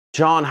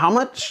John, how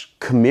much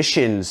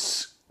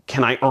commissions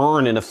can I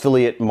earn in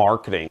affiliate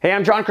marketing? Hey,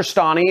 I'm John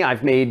Crestani.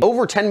 I've made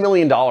over $10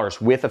 million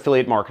with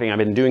affiliate marketing. I've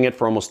been doing it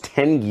for almost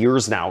 10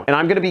 years now. And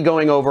I'm gonna be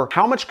going over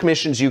how much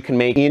commissions you can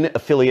make in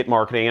affiliate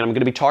marketing. And I'm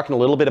gonna be talking a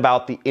little bit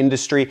about the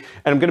industry.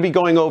 And I'm gonna be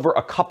going over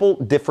a couple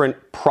different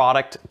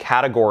product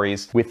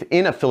categories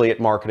within affiliate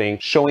marketing,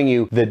 showing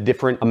you the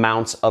different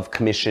amounts of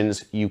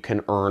commissions you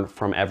can earn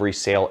from every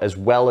sale, as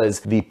well as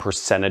the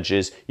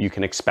percentages you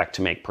can expect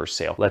to make per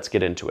sale. Let's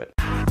get into it.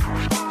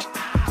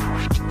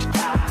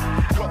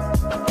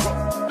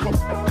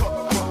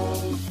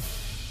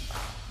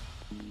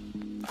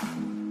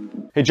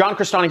 Hey, John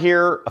Crestani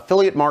here,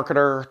 affiliate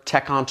marketer,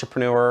 tech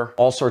entrepreneur,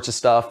 all sorts of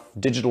stuff,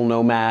 digital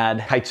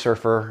nomad, kite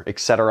surfer,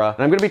 etc.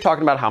 And I'm gonna be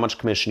talking about how much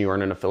commission you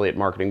earn in affiliate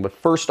marketing. But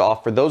first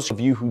off, for those of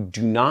you who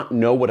do not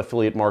know what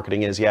affiliate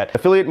marketing is yet,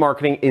 affiliate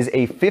marketing is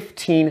a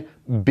 $15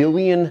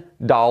 billion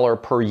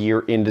per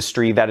year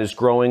industry that is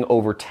growing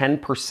over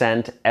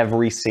 10%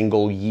 every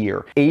single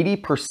year.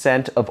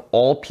 80% of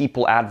all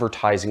people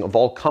advertising, of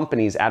all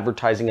companies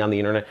advertising on the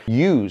internet,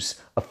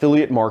 use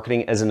affiliate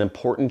marketing as an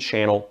important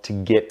channel to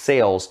get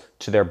sales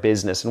to their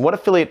business. And what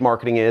affiliate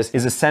marketing is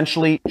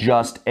essentially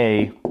just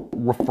a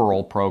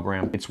referral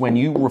program. It's when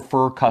you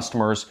refer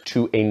customers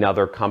to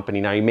another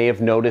company. Now, you may have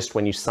noticed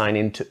when you sign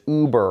into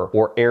Uber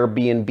or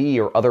Airbnb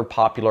or other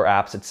popular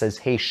apps, it says,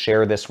 hey,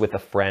 share this with a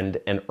friend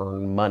and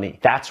earn money.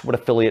 That's what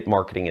affiliate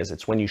marketing is.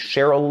 It's when you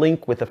share a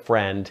link with a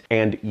friend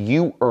and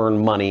you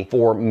earn money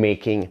for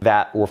making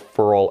that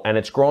referral. And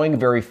it's growing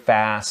very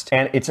fast.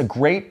 And it's a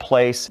great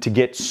place to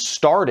get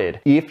started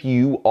if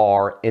you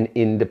are an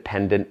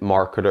independent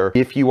marketer,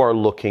 if you are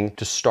looking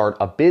to start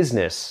a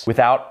business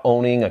without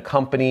owning a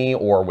company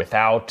or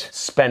without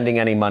spending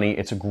any money.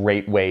 It's a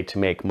great way to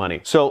make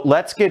money. So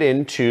let's get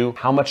into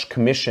how much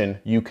commission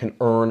you can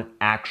earn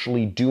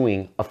actually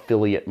doing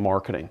affiliate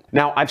marketing.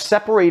 Now, I've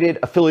separated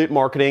affiliate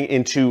marketing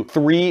into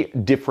three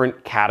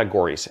different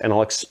categories, and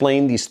I'll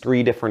explain these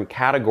three different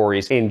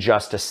categories in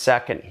just a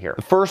second here.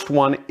 The first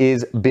one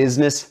is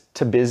business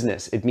to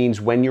business. It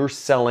means when you're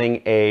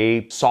selling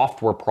a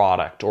software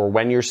product or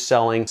when you're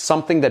selling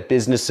something that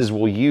businesses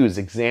will use.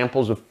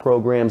 Examples of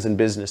programs in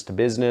business to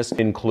business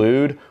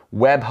include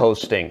web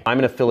hosting. I'm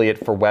an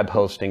affiliate for web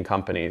hosting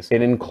companies.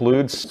 It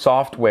includes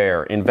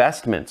software,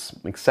 investments,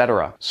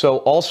 etc. So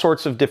all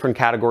sorts of different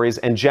categories,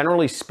 and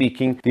generally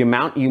speaking, the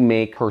amount you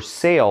make per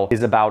sale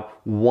is about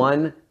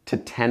 1 to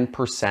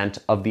 10%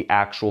 of the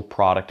actual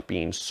product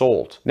being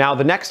sold. Now,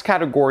 the next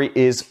category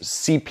is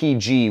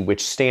CPG,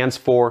 which stands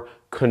for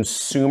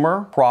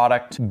consumer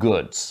product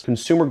goods.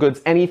 Consumer goods,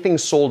 anything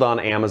sold on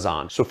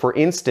Amazon. So for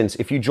instance,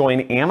 if you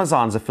join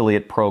Amazon's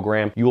affiliate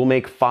program, you will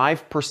make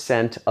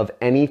 5% of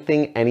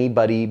anything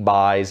anybody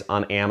buys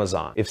on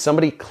Amazon. If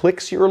somebody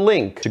clicks your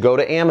link to go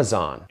to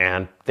Amazon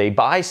and they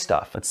buy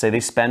stuff, let's say they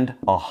spend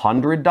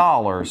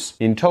 $100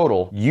 in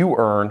total, you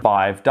earn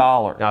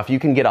 $5. Now, if you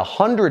can get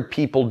 100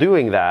 people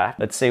doing that,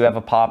 let's say you have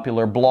a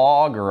popular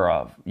blog or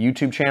a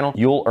YouTube channel,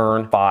 you'll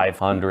earn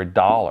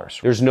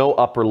 $500. There's no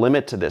upper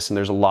limit to this, and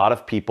there's a lot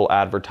of people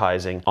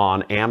advertising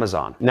on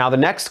Amazon. Now, the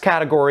next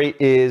category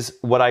is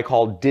what I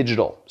call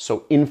digital.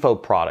 So info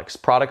products,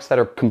 products that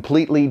are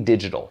completely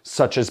digital,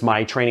 such as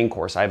my training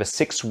course. I have a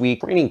 6-week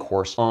training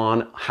course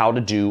on how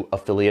to do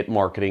affiliate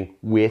marketing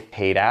with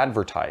paid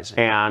advertising.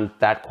 And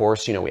that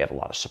course, you know, we have a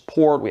lot of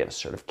support. We have a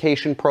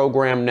certification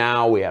program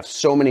now. We have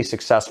so many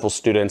successful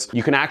students.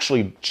 You can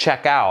actually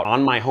check out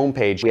on my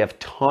homepage. We have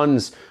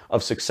tons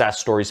of success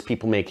stories,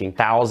 people making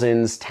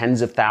thousands,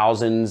 tens of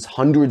thousands,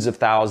 hundreds of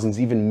thousands,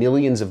 even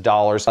millions of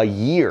dollars a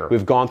year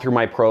who've gone through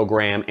my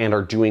program and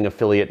are doing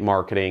affiliate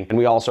marketing. And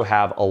we also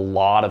have a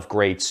lot of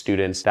great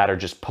students that are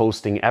just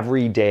posting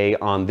every day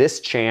on this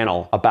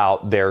channel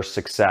about their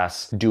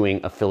success doing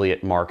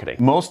affiliate marketing.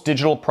 Most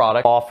digital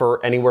products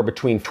offer anywhere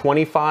between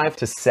 25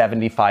 to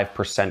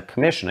 75%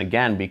 commission,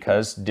 again,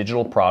 because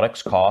digital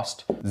products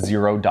cost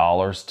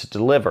 $0 to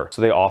deliver.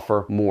 So they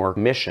offer more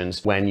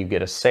commissions when you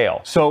get a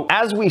sale. So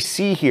as we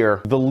see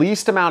here, the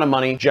least amount of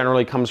money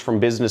generally comes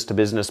from business to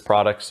business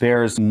products.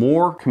 There's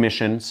more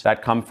commissions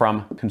that come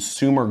from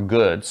consumer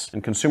goods,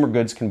 and consumer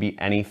goods can be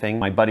anything.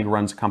 My buddy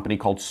runs a company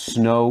called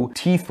Snow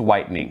Teeth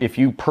Whitening. If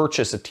you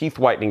purchase a teeth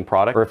whitening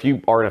product, or if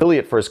you are an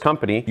affiliate for his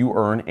company, you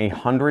earn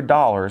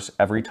 $100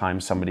 every time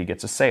somebody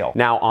gets a sale.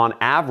 Now, on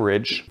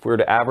average, if we were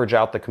to average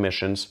out the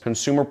commissions,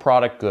 consumer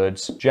product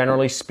goods,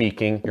 generally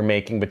speaking, you're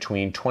making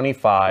between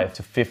 $25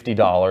 to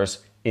 $50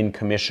 in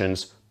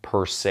commissions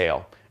per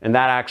sale. And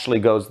that actually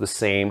goes the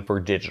same for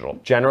digital.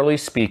 Generally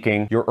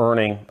speaking, you're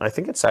earning, I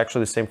think it's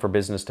actually the same for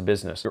business to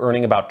business. You're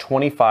earning about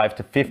 $25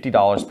 to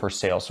 $50 per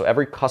sale. So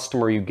every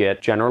customer you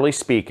get, generally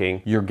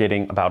speaking, you're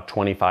getting about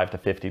 $25 to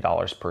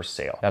 $50 per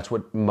sale. That's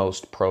what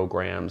most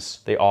programs,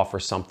 they offer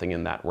something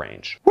in that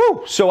range.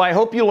 Woo! So I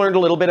hope you learned a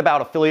little bit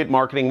about affiliate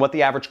marketing, what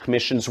the average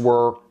commissions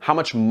were, how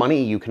much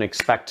money you can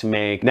expect to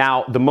make.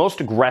 Now, the most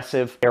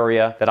aggressive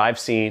area that I've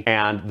seen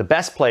and the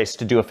best place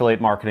to do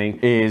affiliate marketing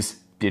is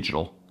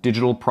digital.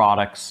 Digital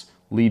products,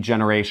 lead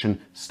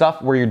generation,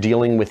 stuff where you're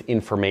dealing with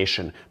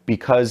information,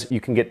 because you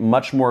can get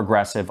much more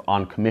aggressive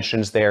on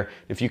commissions there.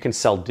 If you can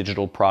sell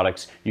digital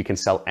products, you can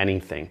sell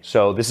anything.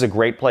 So this is a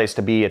great place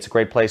to be. It's a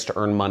great place to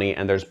earn money,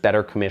 and there's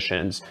better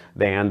commissions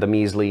than the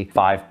measly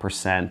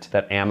 5%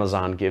 that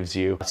Amazon gives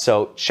you.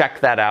 So check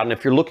that out. And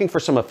if you're looking for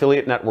some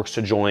affiliate networks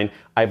to join,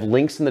 I have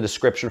links in the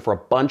description for a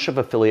bunch of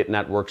affiliate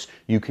networks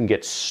you can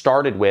get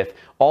started with.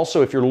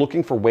 Also, if you're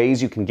looking for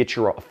ways you can get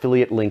your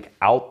affiliate link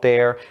out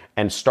there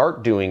and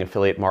start doing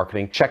affiliate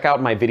marketing, check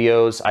out my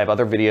videos. I have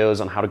other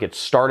videos on how to get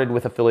started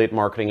with affiliate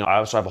marketing. I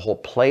also have a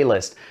whole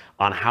playlist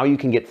on how you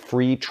can get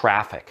free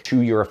traffic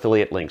to your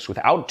affiliate links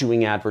without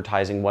doing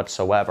advertising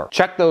whatsoever.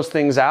 Check those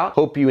things out.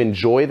 Hope you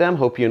enjoy them.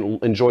 Hope you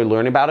enjoy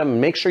learning about them. And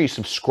make sure you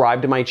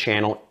subscribe to my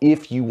channel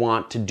if you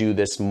want to do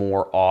this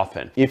more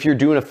often. If you're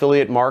doing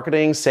affiliate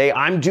marketing, say,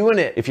 I'm doing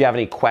it. If you have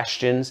any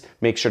questions,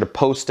 make sure to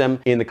post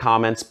them in the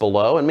comments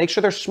below, and make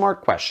sure they're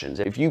smart questions.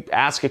 If you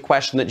ask a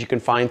question that you can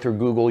find through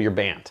Google, you're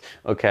banned,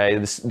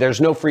 okay?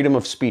 There's no freedom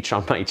of speech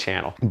on my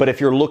channel. But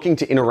if you're looking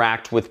to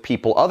interact with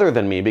people other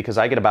than me, because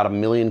I get about 1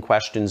 million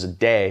questions a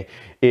day,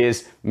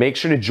 is make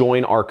sure to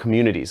join our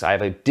communities. I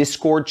have a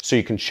Discord so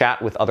you can chat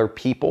with other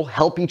people,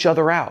 help each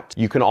other out.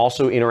 You can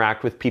also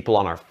interact with people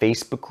on our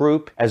Facebook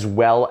group, as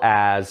well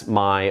as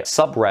my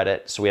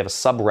subreddit. So we have a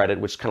subreddit,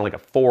 which is kind of like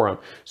a forum.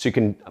 So you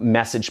can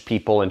message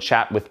people and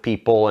chat with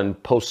people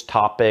and post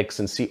topics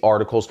and see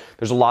articles.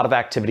 There's a lot of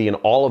activity in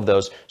all of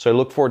those. So I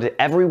look forward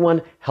to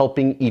everyone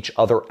helping each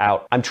other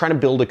out. I'm trying to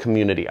build a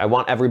community. I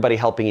want everybody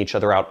helping each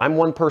other out. I'm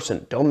one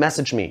person. Don't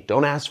message me.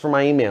 Don't ask for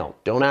my email.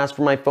 Don't ask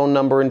for my phone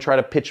number and try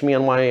to pitch me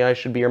on why I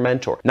should be your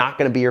mentor. Not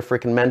going to be your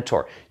freaking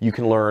mentor. You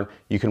can learn,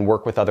 you can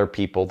work with other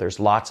people. There's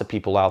lots of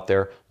people out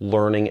there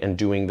learning and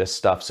doing this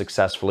stuff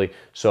successfully.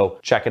 So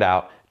check it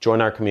out,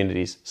 join our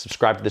communities,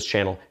 subscribe to this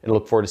channel, and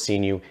look forward to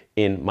seeing you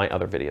in my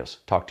other videos.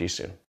 Talk to you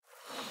soon.